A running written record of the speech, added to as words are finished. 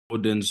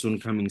Lord and soon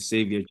coming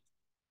Savior,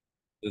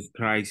 Jesus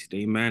Christ.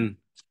 Amen.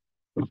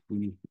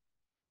 We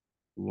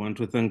want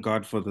to thank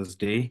God for this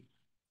day.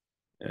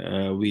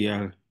 We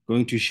are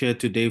going to share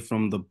today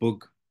from the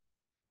book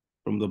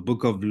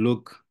of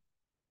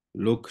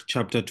Luke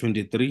chapter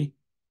 23,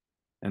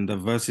 and the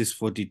verse is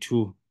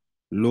 42.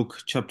 Luke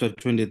chapter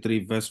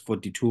 23, verse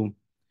 42.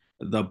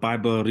 The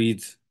Bible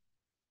reads,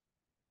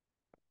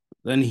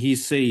 "Then he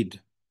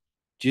said,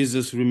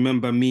 Jesus,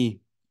 remember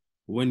me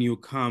when you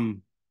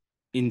come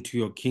into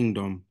your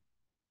kingdom."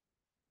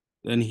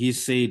 Then he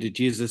said,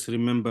 Jesus,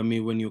 remember me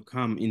when you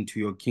come into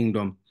your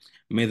kingdom.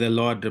 May the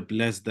Lord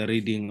bless the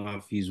reading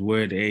of his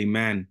word.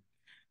 Amen.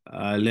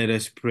 Let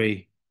us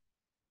pray.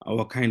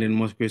 Our kind and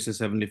most gracious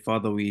Heavenly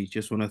Father, we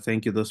just want to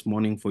thank you this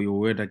morning for your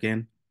word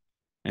again.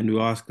 And we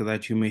ask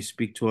that you may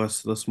speak to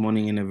us this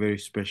morning in a very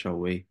special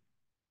way.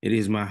 It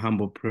is my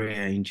humble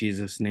prayer in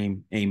Jesus'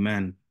 name.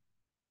 Amen.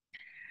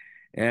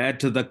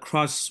 At the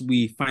cross,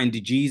 we find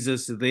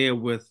Jesus there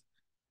with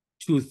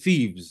two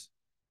thieves.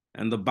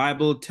 And the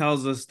Bible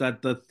tells us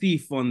that the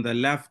thief on the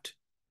left,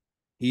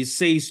 he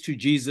says to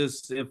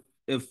Jesus,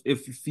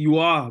 if you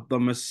are the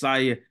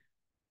Messiah,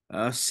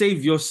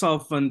 save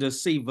yourself and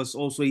save us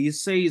also. He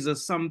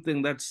says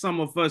something that some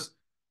of us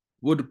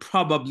would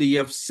probably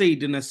have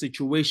said in a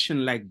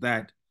situation like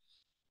that.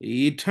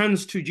 He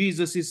turns to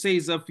Jesus, he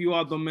says, if you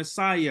are the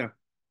Messiah,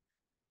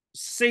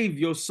 save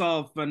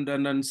yourself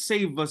and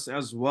save us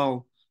as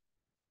well.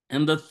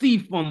 And the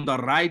thief on the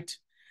right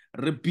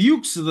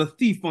rebukes the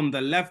thief on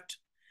the left,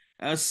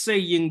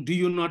 saying, do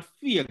you not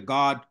fear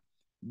God?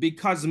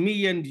 Because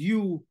me and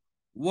you,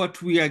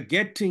 what we are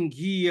getting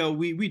here,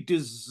 we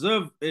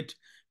deserve it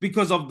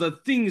because of the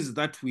things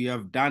that we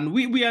have done.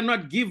 We are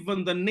not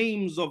given the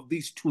names of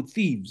these two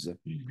thieves.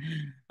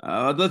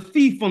 The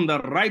thief on the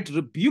right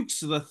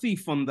rebukes the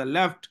thief on the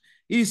left.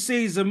 He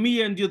says,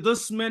 me and you,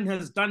 this man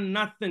has done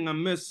nothing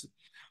amiss,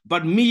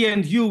 but me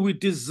and you, we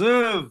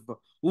deserve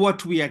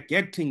what we are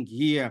getting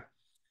here.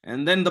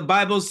 And then the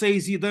Bible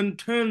says he then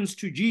turns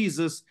to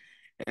Jesus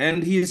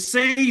and he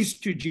says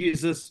to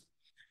Jesus,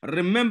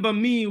 remember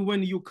me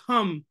when you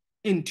come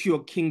into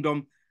your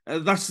kingdom.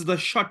 That's the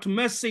short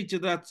message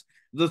that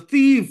the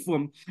thief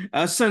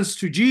sends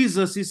to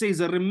Jesus. He says,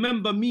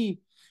 remember me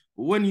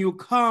when you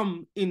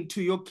come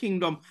into your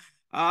kingdom.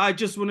 I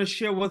just want to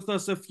share with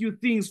us a few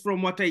things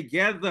from what I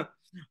gather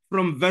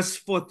from verse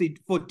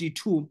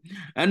 42.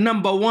 And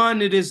number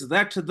one, it is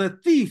that the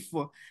thief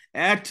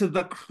at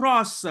the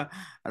cross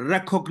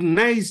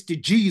recognized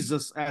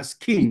Jesus as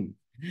king.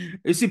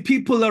 You see,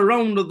 people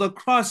around the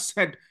cross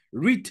had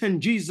written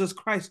Jesus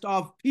Christ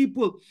off.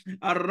 People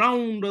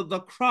around the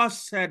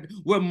cross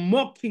were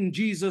mocking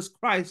Jesus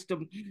Christ,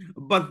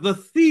 but the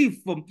thief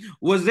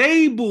was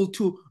able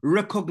to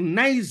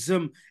recognize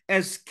him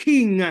as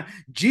king.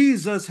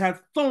 Jesus had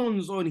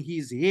thorns on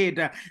his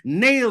head,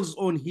 nails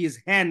on his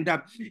hand.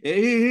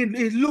 He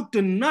looked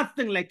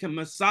nothing like a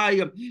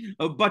Messiah,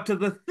 but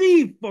the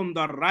thief on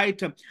the right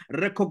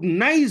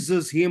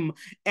recognizes him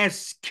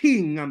as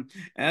king.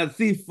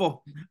 Thief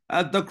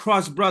at the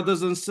cross,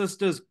 brothers and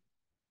sisters,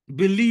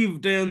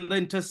 believed in the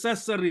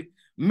intercessory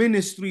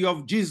ministry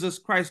of Jesus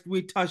Christ.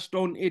 We touched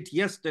on it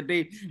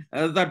yesterday,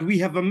 that we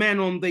have a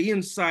man on the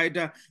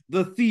inside.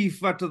 The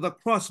thief at the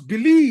cross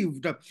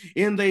believed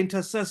in the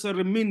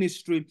intercessory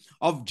ministry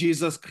of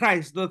Jesus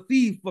Christ. The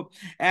thief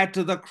at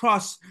the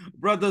cross,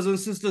 brothers and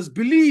sisters,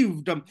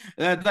 believed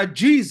that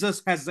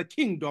Jesus has a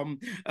kingdom.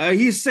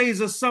 He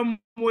says somewhere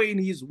in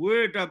his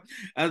word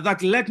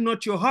that let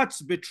not your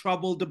hearts be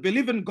troubled.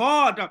 Believe in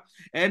God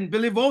and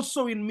believe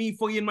also in me,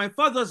 for in my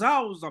Father's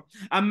house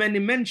are many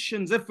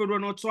mansions. If it were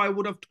not so, I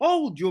would have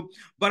told you,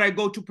 but I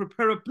go to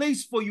prepare a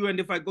place for you. And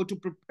if I go to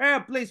prepare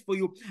a place for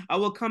you, I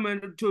will come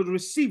and to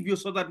receive you,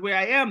 so that where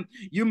I am,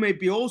 you may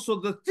be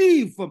also. The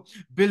thief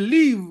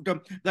believed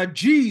that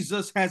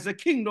Jesus has a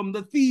kingdom.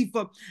 The thief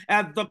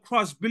at the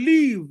cross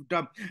believed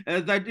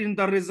that in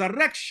the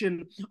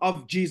resurrection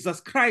of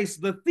Jesus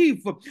Christ, the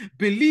thief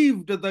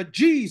believed that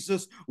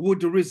Jesus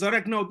would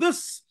resurrect. Now,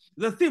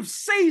 the thief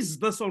says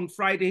this on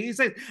Friday. He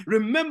says,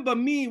 remember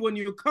me when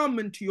you come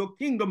into your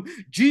kingdom.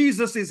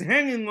 Jesus is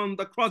hanging on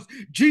the cross.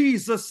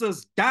 Jesus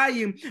is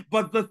dying.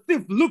 But the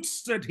thief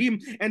looks at him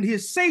and he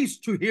says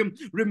to him,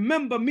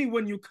 remember me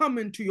when you come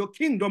into your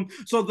kingdom.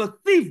 So the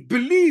thief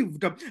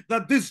believed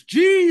that this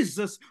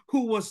Jesus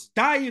who was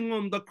dying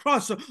on the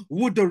cross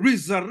would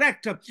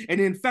resurrect.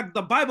 And in fact,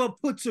 the Bible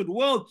puts it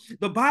well.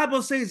 The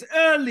Bible says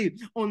early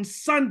on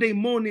Sunday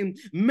morning,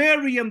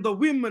 Mary and the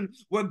women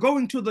were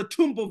going to the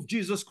tomb of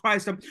Jesus Christ.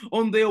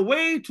 On their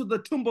way to the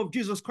tomb of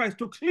Jesus Christ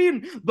to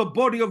clean the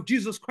body of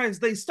Jesus Christ,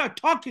 they start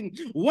talking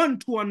one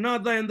to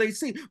another and they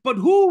say, but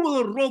who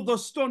will roll the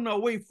stone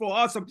away for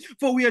us?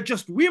 For we are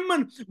just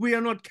women. We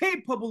are not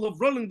capable of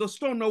rolling the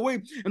stone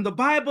away. And the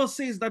Bible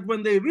says that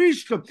when they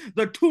reached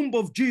the tomb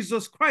of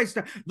Jesus Christ,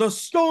 the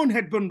stone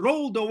had been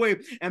rolled away.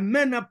 And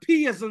man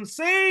appears and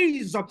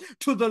says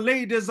to the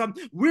ladies,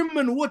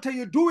 women, what are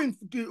you doing?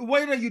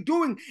 What are you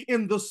doing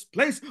in this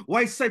place?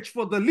 Why search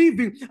for the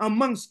living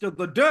amongst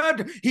the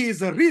dead? He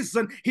is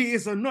risen. He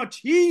is not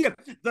here.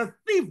 The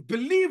thief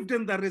believed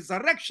in the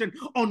resurrection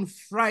on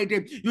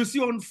Friday. You see,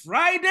 on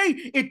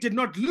Friday, it did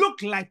not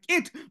look like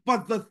it,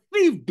 but the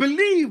thief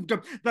believed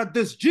that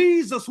this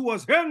Jesus who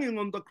was hanging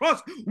on the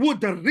cross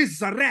would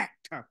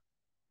resurrect.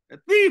 The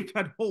thief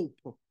had hope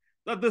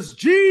that this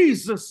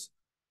Jesus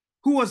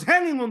who was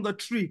hanging on the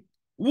tree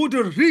would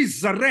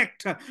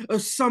resurrect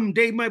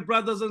someday. My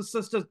brothers and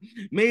sisters,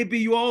 maybe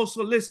you're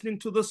also listening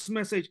to this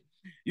message.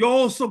 You're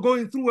also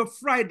going through a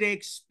Friday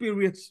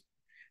experience.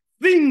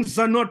 Things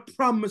are not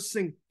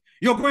promising.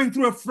 You're going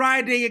through a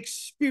Friday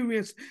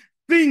experience.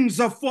 Things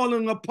are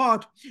falling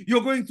apart.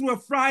 You're going through a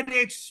Friday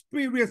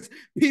experience.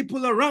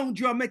 People around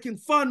you are making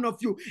fun of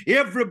you.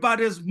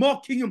 Everybody's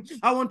mocking you.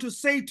 I want to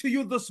say to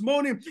you this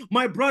morning,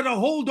 my brother,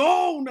 hold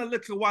on a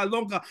little while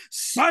longer.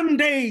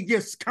 Sunday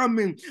is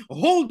coming.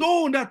 Hold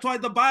on. That's why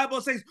the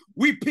Bible says,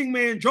 weeping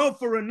may endure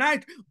for a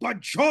night, but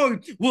joy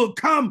will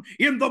come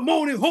in the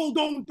morning. Hold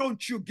on.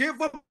 Don't you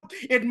give up.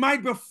 It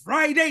might be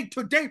Friday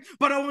today,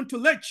 but I want to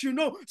let you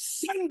know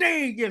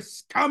Sunday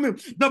is coming.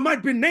 There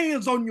might be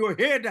nails on your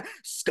head,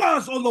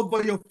 scars all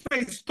over your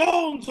face,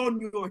 thorns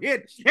on your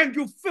head, and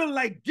you feel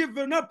like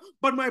giving up.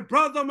 But my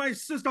brother, my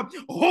sister,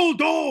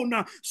 hold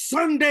on.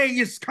 Sunday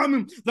is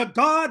coming. The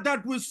God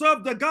that we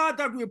serve, the God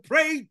that we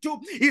pray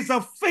to is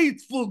a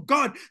faithful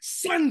God.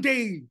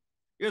 Sunday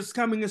is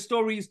coming. A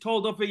story is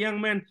told of a young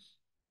man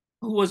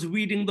who was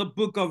reading the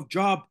book of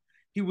Job.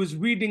 He was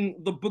reading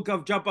the book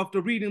of Job.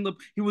 After reading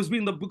he was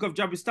reading the book of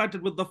Job. He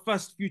started with the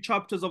first few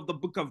chapters of the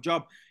book of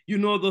Job. You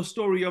know the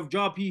story of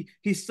Job.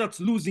 He starts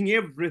losing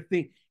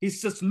everything. He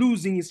starts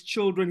losing his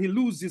children. He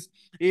loses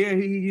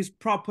his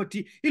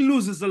property. He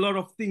loses a lot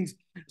of things.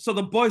 So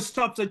the boy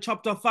stops at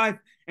chapter 5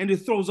 and he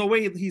throws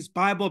away his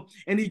Bible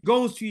and he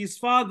goes to his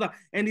father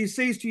and he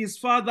says to his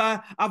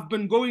father, I've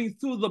been going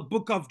through the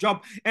book of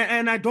Job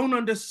and I don't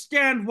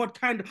understand what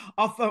kind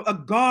of a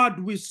God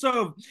we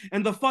serve.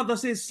 And the father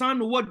says,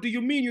 son, what do you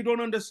mean you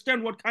don't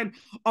understand what kind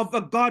of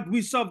a God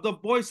we serve? The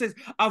boy says,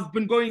 I've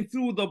been going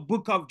through the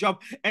book of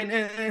Job and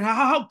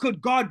how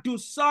could God do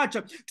such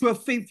to a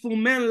faithful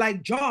man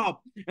like Job?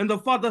 And the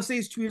father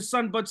says to his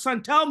son, but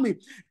son, tell me,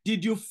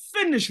 did you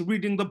finish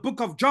reading the book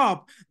of Job?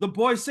 The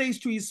boy says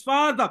to his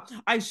father,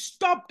 I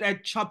stopped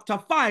at chapter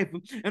 5.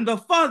 And the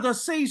father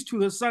says to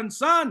his son,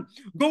 son,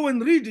 go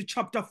and read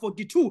chapter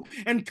 42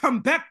 and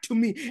come back to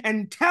me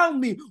and tell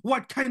me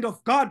what kind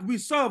of God we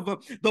serve.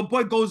 The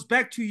boy goes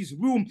back to his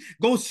room,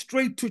 goes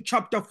straight to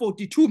chapter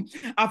 42.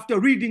 After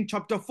reading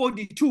chapter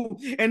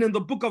 42, and in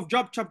the book of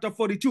Job, chapter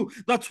 42,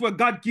 that's where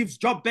God gives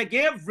Job back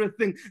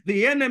everything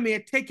the enemy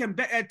had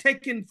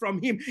taken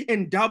from him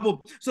in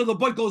double. So the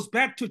boy goes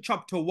back to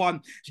chapter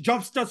 1.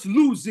 Job starts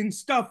losing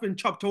stuff in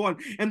chapter 1,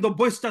 and the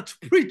boy starts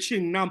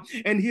preaching now,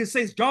 and he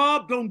says,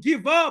 Job, don't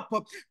give up.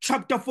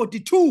 Chapter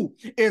 42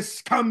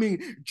 is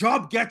coming.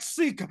 Job gets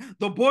sick.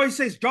 The boy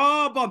says,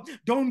 Job,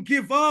 don't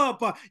give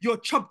up. Your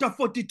chapter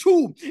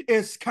 42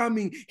 is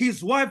coming.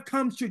 His wife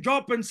comes to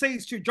Job and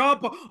says to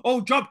Job,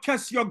 oh, Job,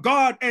 curse your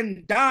God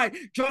and die.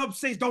 Job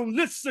says, don't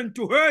listen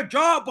to her.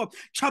 Job,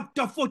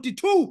 chapter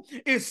 42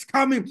 is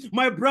coming.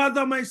 My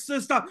brother, my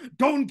sister,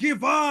 don't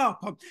give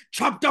up.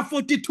 Chapter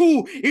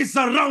 42 is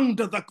around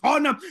the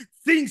corner.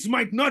 Things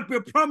might not be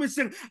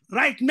promising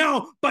right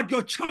now, but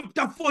your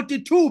chapter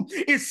 42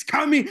 is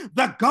coming.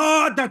 The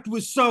God that we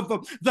serve,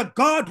 the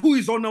God who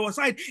is on our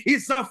side,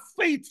 is a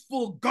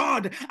faithful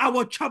God.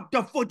 Our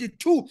chapter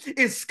 42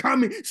 is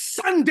coming.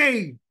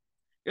 Sunday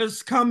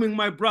is coming,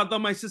 my brother,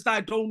 my sister. I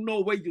don't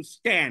know where you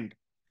stand.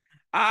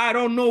 I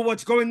don't know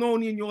what's going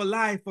on in your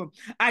life.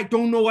 I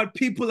don't know what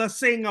people are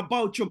saying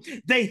about you.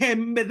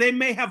 They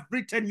may have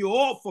written you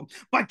off,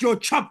 but your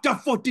chapter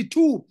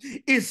 42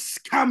 is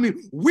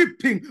coming.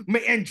 Weeping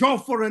may endure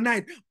for a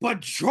night, but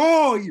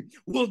joy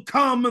will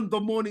come in the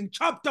morning.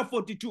 Chapter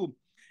 42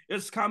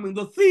 is coming.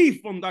 The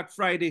thief on that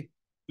Friday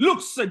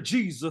looks at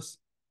Jesus,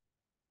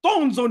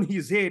 thorns on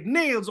his head,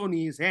 nails on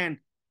his hand.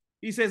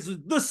 He says,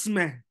 this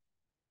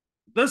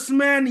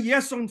man,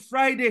 yes, on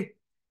Friday,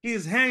 he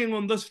is hanging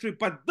on this tree,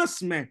 but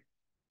this man,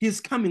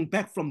 he's coming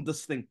back from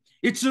this thing.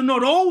 It's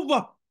not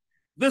over.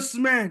 This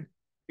man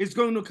is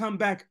going to come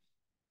back.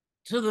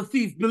 So the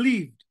thief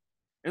believed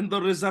in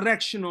the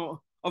resurrection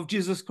of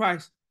Jesus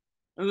Christ.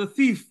 And the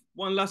thief,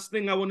 one last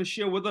thing I want to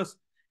share with us,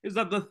 is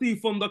that the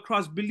thief on the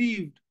cross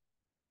believed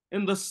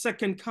in the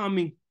second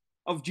coming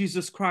of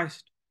Jesus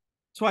Christ.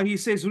 That's why he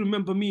says,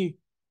 remember me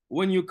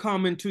when you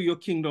come into your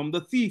kingdom.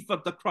 The thief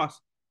at the cross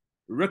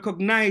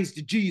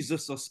recognized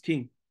Jesus as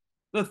king.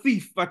 The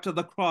thief at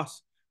the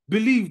cross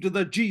believed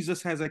that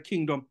Jesus has a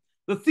kingdom.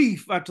 The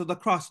thief at the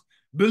cross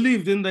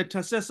believed in the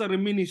intercessory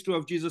ministry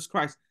of Jesus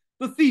Christ.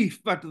 The thief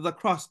at the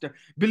cross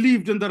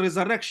believed in the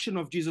resurrection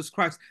of Jesus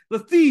Christ. The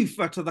thief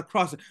at the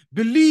cross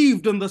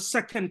believed in the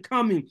second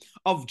coming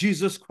of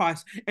Jesus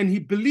Christ. And he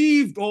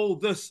believed all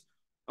this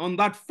on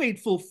that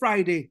fateful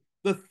Friday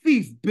The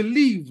thief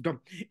believed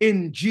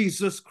in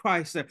Jesus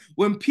Christ.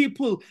 When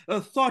people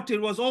thought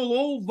it was all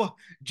over,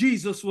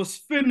 Jesus was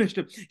finished.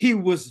 He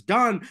was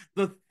done.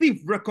 The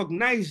thief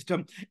recognized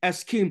him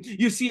as king.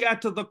 You see,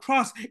 at the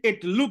cross,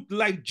 it looked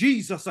like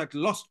Jesus had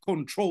lost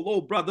control.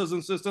 Oh, brothers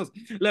and sisters,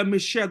 let me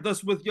share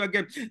this with you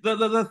again.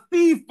 The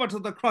thief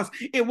at the cross,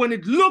 when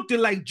it looked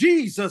like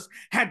Jesus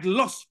had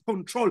lost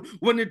control,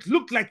 when it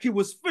looked like he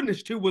was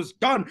finished, he was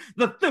done,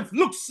 the thief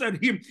looks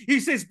at him. He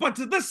says, but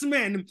this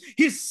man,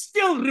 he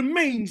still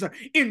remains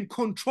in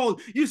control.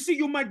 You see,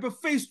 you might be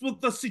faced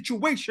with the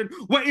situation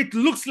where it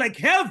looks like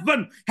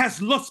heaven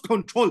has lost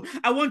control.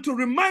 I want to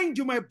remind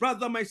you, my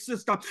brother, my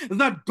sister,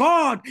 that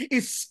God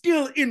is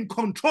still in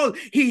control.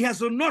 He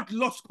has not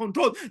lost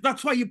control.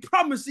 That's why he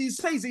promises, he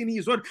says in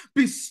his word,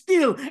 be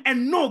still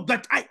and know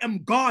that I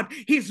am God.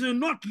 He's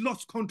not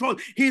lost control.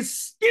 He's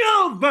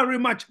still very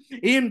much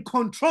in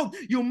control.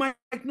 You might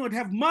not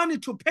have money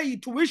to pay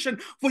tuition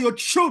for your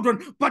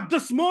children, but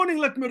this morning,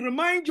 let me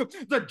remind you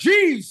that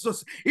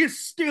Jesus is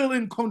still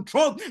in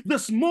control.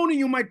 This morning,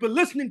 you might be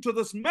listening to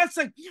this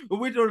message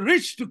with a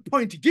reached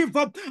point to give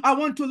up. I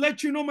want to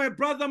let you know, my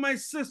brother, my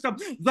sister,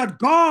 that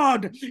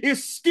God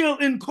is still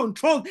in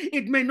control.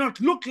 It may not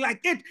look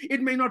like it,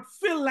 it may not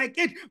feel like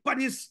it, but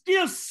he's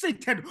still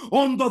seated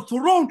on the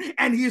throne,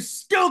 and he's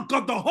still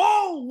got the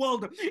whole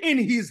world in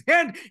his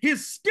hand.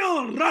 He's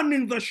still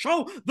running the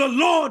show. The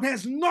Lord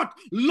has not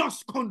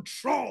lost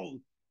control.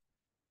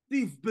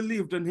 Thief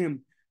believed in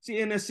him. See,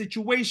 in a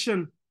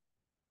situation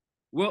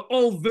where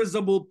all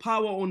visible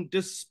power on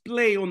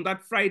display on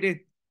that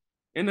Friday,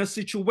 in a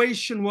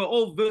situation where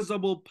all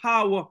visible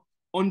power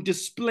on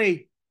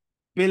display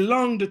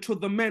belonged to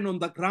the men on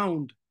the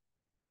ground.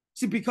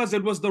 See, because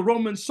it was the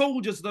Roman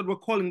soldiers that were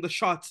calling the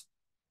shots.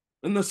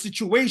 In the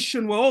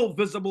situation where all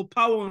visible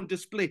power on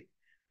display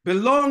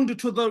belonged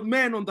to the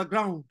men on the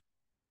ground,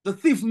 the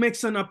thief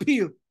makes an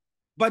appeal,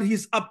 but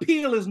his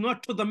appeal is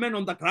not to the men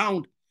on the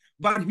ground,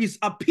 but his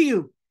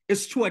appeal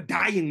is to a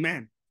dying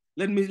man.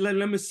 Let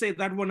me say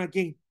that one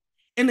again.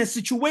 In a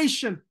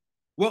situation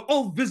where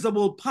all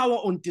visible power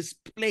on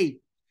display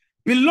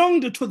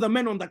belonged to the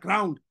men on the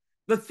ground,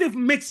 the thief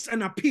makes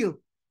an appeal,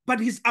 but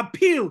his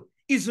appeal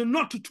is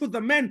not to the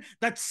man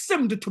that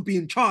seemed to be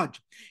in charge.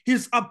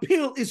 His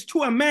appeal is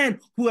to a man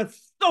who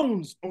has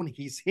thorns on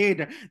his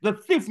head. The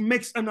thief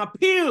makes an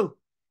appeal.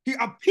 He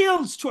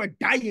appeals to a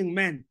dying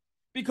man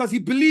because he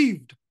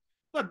believed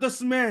that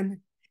this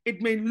man,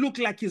 it may look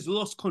like he's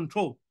lost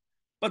control,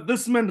 but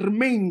this man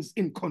remains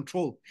in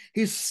control.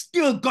 He's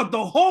still got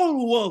the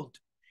whole world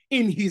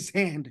in his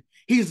hand.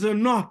 He's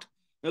not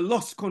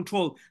lost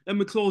control. Let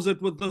me close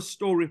it with this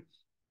story.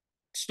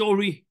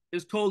 Story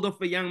is told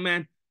of a young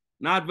man,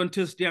 an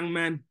Adventist young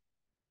man,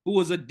 who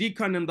was a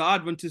deacon in the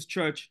Adventist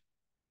church.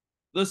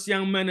 This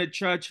young man at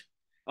church,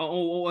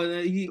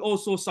 he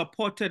also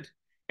supported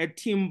a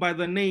team by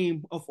the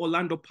name of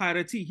Orlando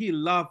Pirates. He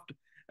loved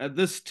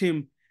this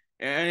team,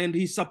 and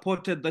he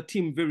supported the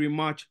team very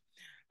much.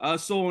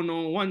 So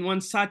on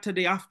one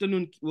Saturday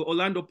afternoon,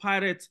 Orlando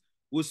Pirates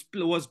was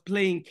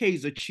playing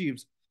Kaizer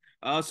Chiefs.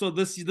 So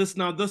this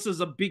is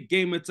a big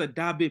game. It's a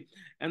derby,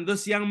 and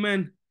this young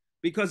man,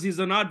 because he's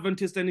an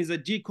Adventist and he's a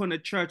deacon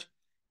at church,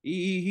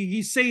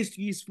 he says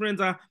to his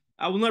friends,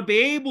 I will not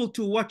be able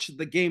to watch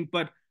the game,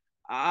 but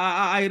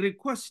I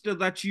request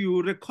that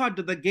you record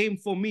the game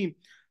for me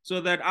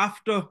so that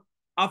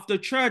after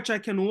church I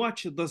can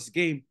watch this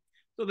game.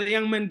 So the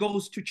young man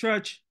goes to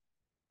church,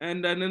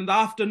 and then in the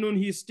afternoon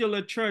he's still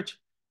at church.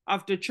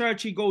 After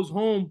church he goes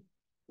home.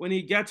 When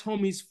he gets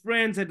home, his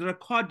friends had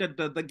recorded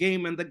the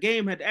game, and the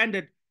game had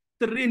ended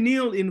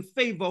 3-0 in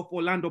favor of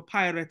Orlando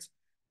Pirates.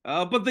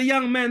 But the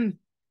young man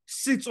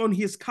sits on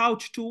his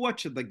couch to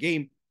watch the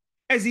game.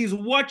 As he's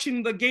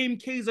watching the game,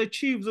 Kaizer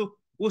Chiefs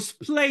was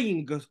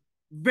playing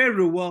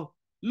very well.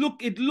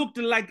 It looked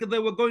like they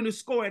were going to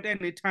score at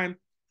any time.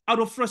 Out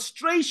of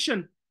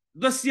frustration,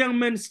 this young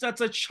man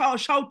starts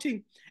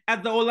shouting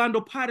at the Orlando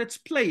Pirates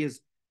players.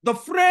 The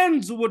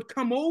friends would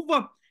come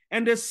over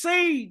and they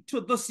say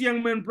to this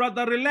young man,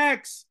 brother,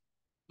 relax.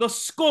 The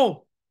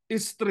score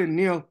is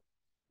 3-0.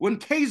 When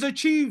Kaizer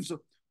Chiefs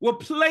were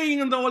playing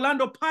in the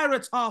Orlando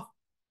Pirates half,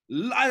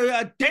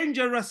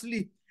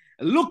 dangerously,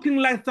 looking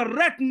like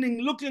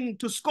threatening, looking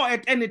to score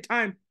at any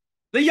time,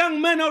 the young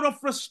man, out of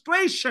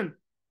frustration,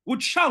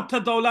 would shout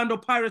at the Orlando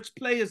Pirates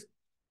players.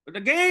 But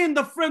again,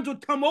 the friends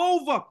would come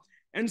over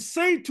and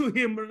say to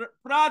him,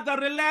 brother,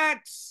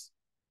 relax.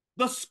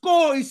 The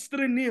score is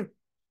 3-0.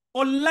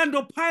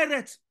 Orlando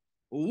Pirates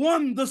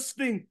won this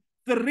thing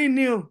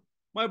 3-0.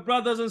 My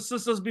brothers and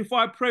sisters, before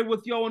I pray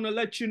with you, I want to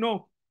let you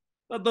know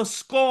that the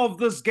score of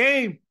this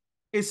game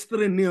is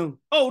 3-0.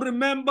 Oh,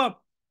 remember,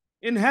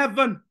 in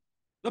heaven,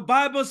 the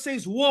Bible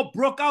says war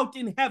broke out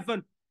in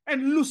heaven,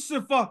 and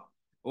Lucifer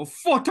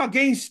fought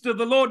against the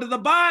Lord. The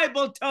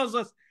Bible tells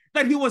us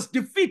that he was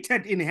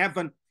defeated in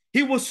heaven.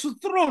 He was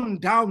thrown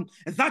down.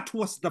 That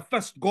was the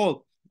first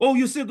goal. Oh,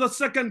 you see, the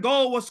second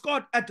goal was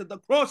scored at the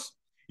cross.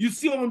 You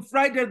see, on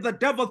Friday, the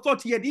devil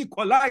thought he had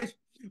equalized,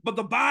 but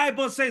the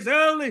Bible says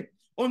early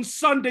on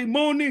Sunday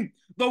morning,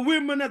 the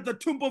women at the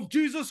tomb of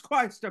Jesus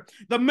Christ,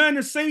 the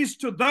man says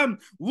to them,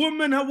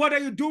 women, what are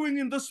you doing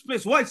in this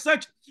place? Why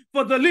search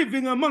for the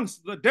living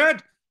amongst the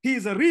dead? He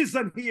is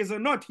risen, he is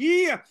not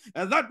here.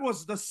 That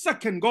was the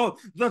second goal.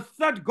 The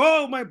third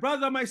goal, my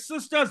brother, my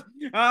sisters,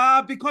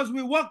 because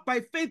we walk by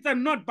faith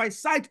and not by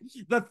sight,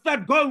 the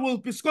third goal will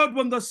be scored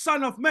when the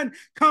Son of Man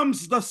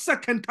comes the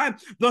second time.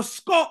 The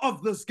score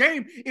of this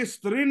game is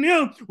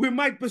 3-0. We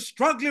might be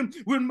struggling,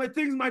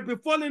 things might be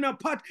falling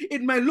apart.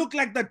 It might look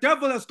like the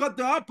devil has got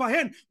the upper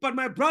hand, but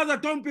my brother,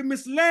 don't be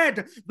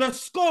misled. The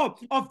score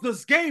of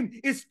this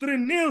game is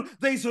 3-0.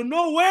 There is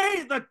no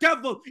way the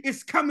devil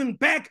is coming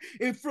back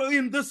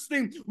in this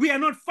thing. We are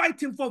not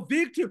fighting for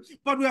victory,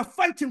 but we are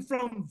fighting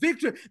from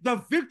victory.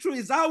 The victory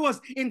is ours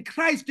in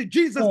Christ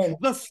Jesus.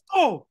 The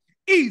score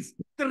is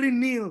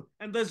 3-0,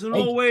 and there's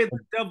no way the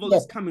devil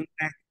is coming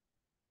back.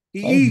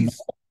 He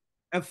is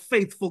a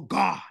faithful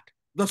God.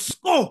 The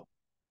score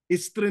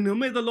is 3-0.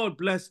 May the Lord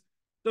bless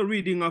the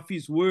reading of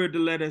his word.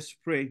 Let us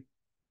pray.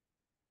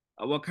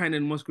 Our kind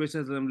and most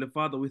gracious Heavenly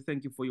Father, we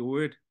thank you for your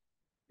word.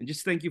 And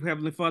just thank you,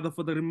 Heavenly Father,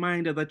 for the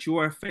reminder that you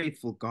are a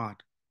faithful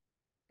God.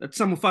 That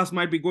some of us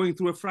might be going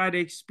through a Friday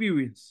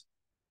experience,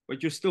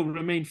 but you still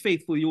remain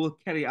faithful. You will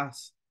carry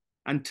us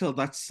until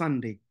that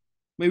Sunday.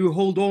 May we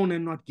hold on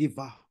and not give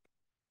up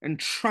and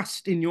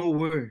trust in your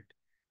word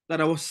that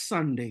our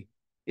Sunday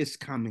is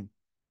coming.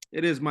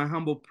 It is my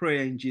humble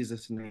prayer in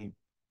Jesus' name.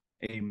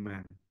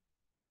 Amen.